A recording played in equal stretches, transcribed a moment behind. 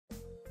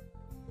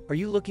Are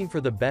you looking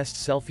for the best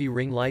selfie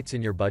ring lights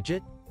in your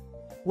budget?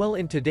 Well,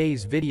 in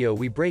today's video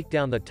we break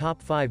down the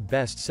top 5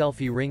 best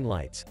selfie ring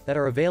lights that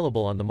are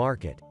available on the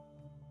market.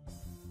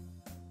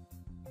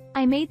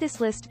 I made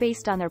this list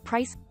based on their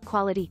price,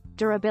 quality,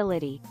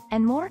 durability,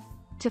 and more.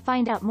 To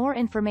find out more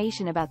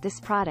information about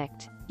this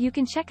product, you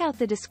can check out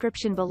the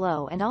description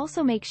below and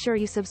also make sure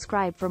you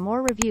subscribe for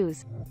more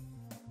reviews.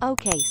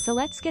 Okay, so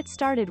let's get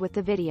started with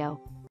the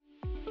video.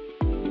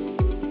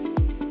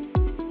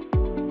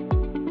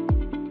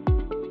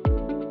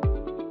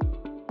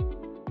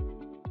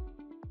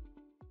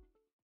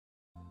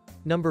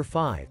 Number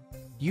 5.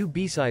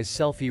 UB-size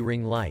Selfie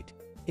Ring Light.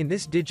 In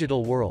this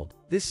digital world,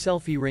 this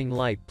selfie ring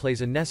light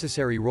plays a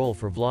necessary role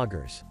for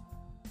vloggers.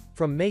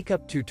 From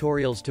makeup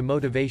tutorials to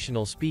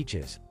motivational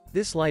speeches,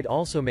 this light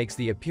also makes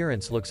the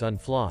appearance looks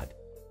unflawed.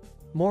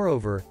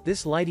 Moreover,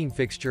 this lighting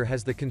fixture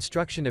has the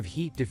construction of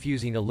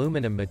heat-diffusing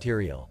aluminum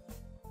material.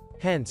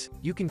 Hence,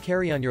 you can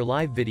carry on your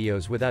live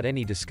videos without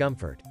any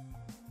discomfort.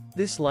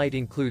 This light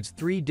includes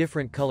 3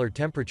 different color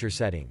temperature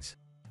settings.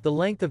 The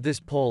length of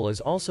this pole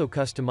is also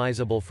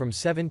customizable from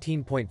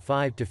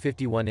 17.5 to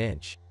 51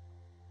 inch.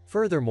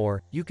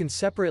 Furthermore, you can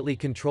separately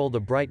control the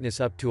brightness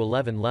up to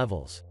 11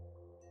 levels.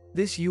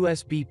 This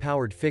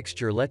USB-powered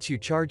fixture lets you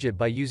charge it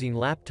by using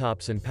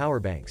laptops and power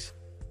banks.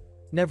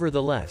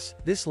 Nevertheless,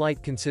 this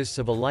light consists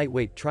of a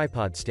lightweight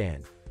tripod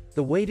stand.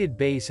 The weighted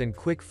base and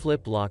quick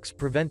flip locks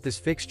prevent this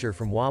fixture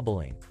from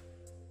wobbling.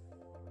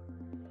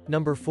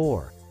 Number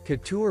 4.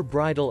 Couture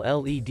Bridal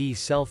LED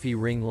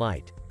Selfie Ring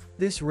Light.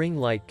 This ring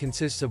light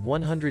consists of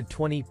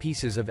 120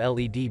 pieces of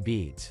LED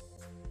beads.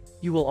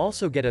 You will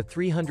also get a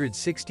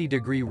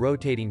 360-degree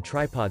rotating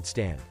tripod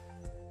stand.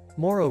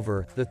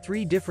 Moreover, the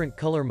 3 different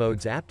color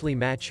modes aptly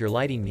match your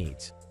lighting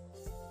needs.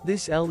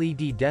 This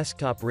LED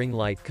desktop ring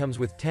light comes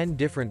with 10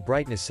 different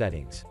brightness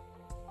settings.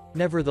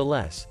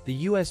 Nevertheless,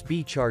 the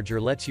USB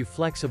charger lets you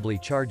flexibly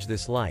charge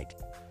this light.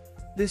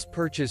 This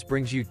purchase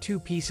brings you 2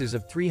 pieces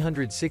of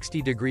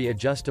 360-degree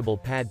adjustable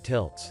pad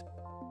tilts.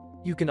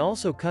 You can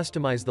also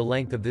customize the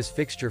length of this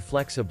fixture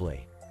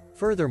flexibly.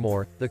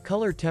 Furthermore, the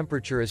color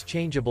temperature is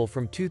changeable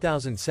from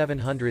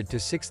 2700 to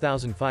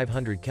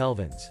 6500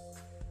 kelvins.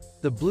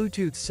 The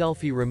Bluetooth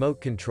selfie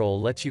remote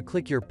control lets you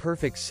click your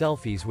perfect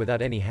selfies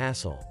without any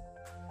hassle.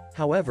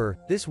 However,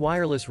 this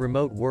wireless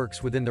remote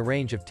works within the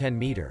range of 10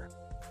 meters.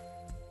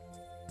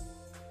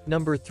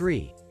 Number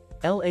 3.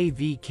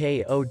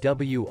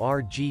 LAVKOW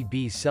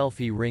RGB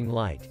Selfie Ring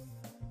Light.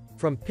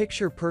 From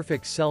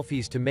picture-perfect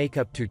selfies to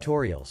makeup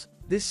tutorials,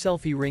 this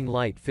selfie ring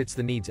light fits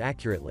the needs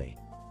accurately.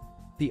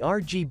 The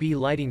RGB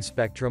lighting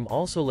spectrum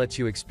also lets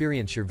you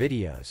experience your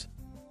videos.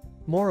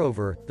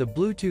 Moreover, the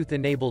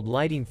Bluetooth-enabled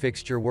lighting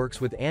fixture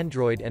works with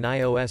Android and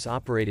iOS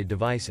operated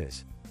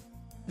devices.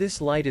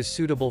 This light is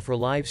suitable for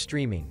live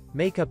streaming,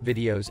 makeup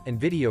videos, and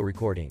video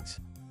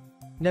recordings.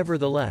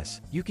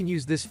 Nevertheless, you can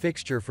use this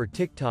fixture for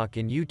TikTok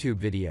and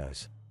YouTube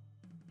videos.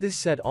 This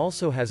set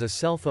also has a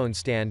cell phone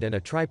stand and a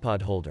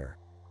tripod holder.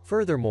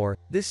 Furthermore,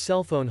 this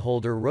cell phone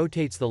holder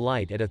rotates the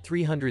light at a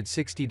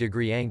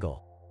 360-degree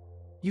angle.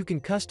 You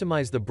can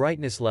customize the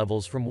brightness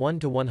levels from 1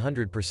 to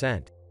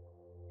 100%.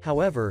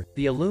 However,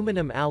 the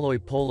aluminum alloy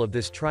pole of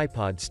this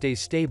tripod stays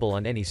stable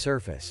on any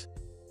surface.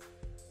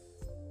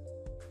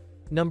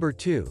 Number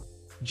 2.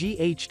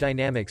 GH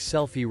Dynamics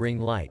Selfie Ring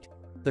Light.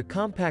 The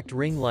compact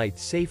ring light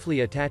safely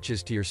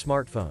attaches to your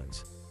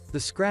smartphones. The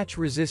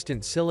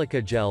scratch-resistant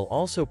silica gel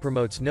also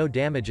promotes no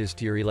damages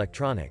to your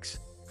electronics.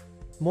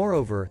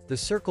 Moreover, the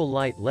circle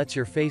light lets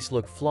your face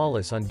look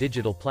flawless on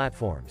digital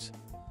platforms.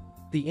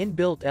 The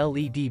inbuilt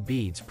LED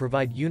beads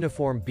provide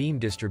uniform beam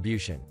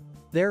distribution.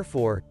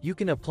 Therefore, you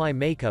can apply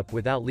makeup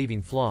without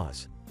leaving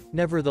flaws.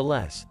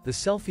 Nevertheless, the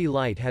selfie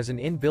light has an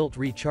inbuilt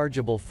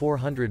rechargeable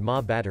 400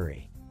 mAh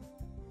battery.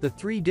 The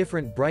 3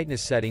 different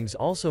brightness settings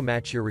also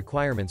match your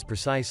requirements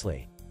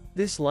precisely.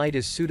 This light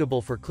is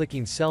suitable for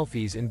clicking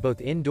selfies in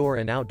both indoor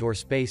and outdoor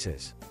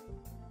spaces.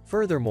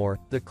 Furthermore,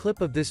 the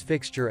clip of this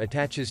fixture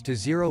attaches to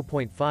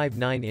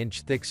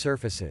 0.59-inch thick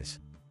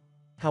surfaces.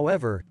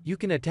 However, you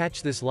can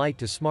attach this light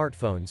to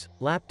smartphones,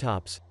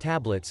 laptops,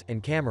 tablets,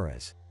 and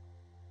cameras.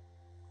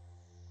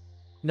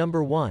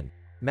 Number 1.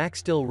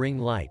 Maxstill Ring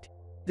Light.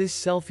 This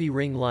selfie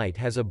ring light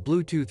has a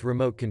Bluetooth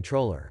remote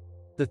controller.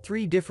 The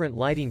 3 different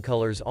lighting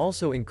colors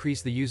also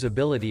increase the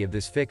usability of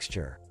this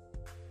fixture.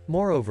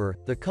 Moreover,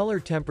 the color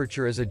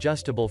temperature is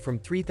adjustable from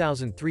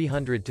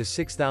 3300 to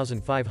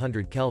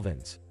 6500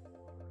 kelvins.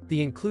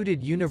 The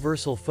included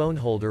universal phone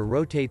holder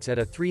rotates at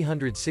a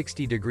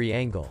 360-degree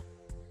angle.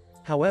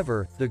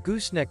 However, the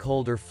gooseneck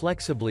holder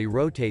flexibly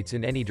rotates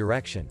in any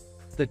direction.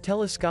 The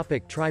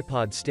telescopic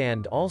tripod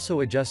stand also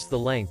adjusts the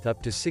length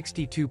up to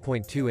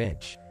 62.2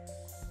 inch.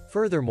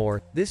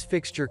 Furthermore, this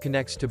fixture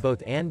connects to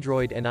both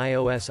Android and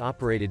iOS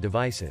operated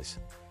devices.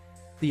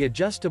 The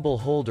adjustable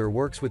holder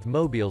works with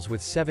mobiles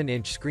with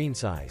 7-inch screen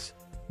size.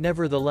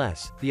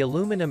 Nevertheless, the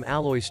aluminum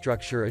alloy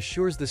structure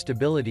assures the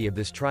stability of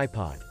this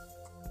tripod.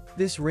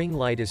 This ring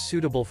light is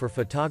suitable for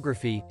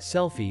photography,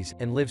 selfies,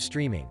 and live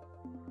streaming.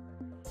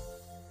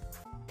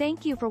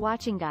 Thank you for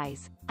watching,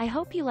 guys. I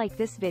hope you like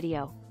this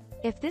video.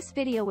 If this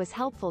video was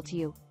helpful to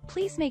you,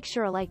 please make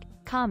sure to like,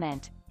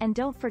 comment, and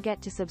don't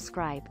forget to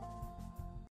subscribe.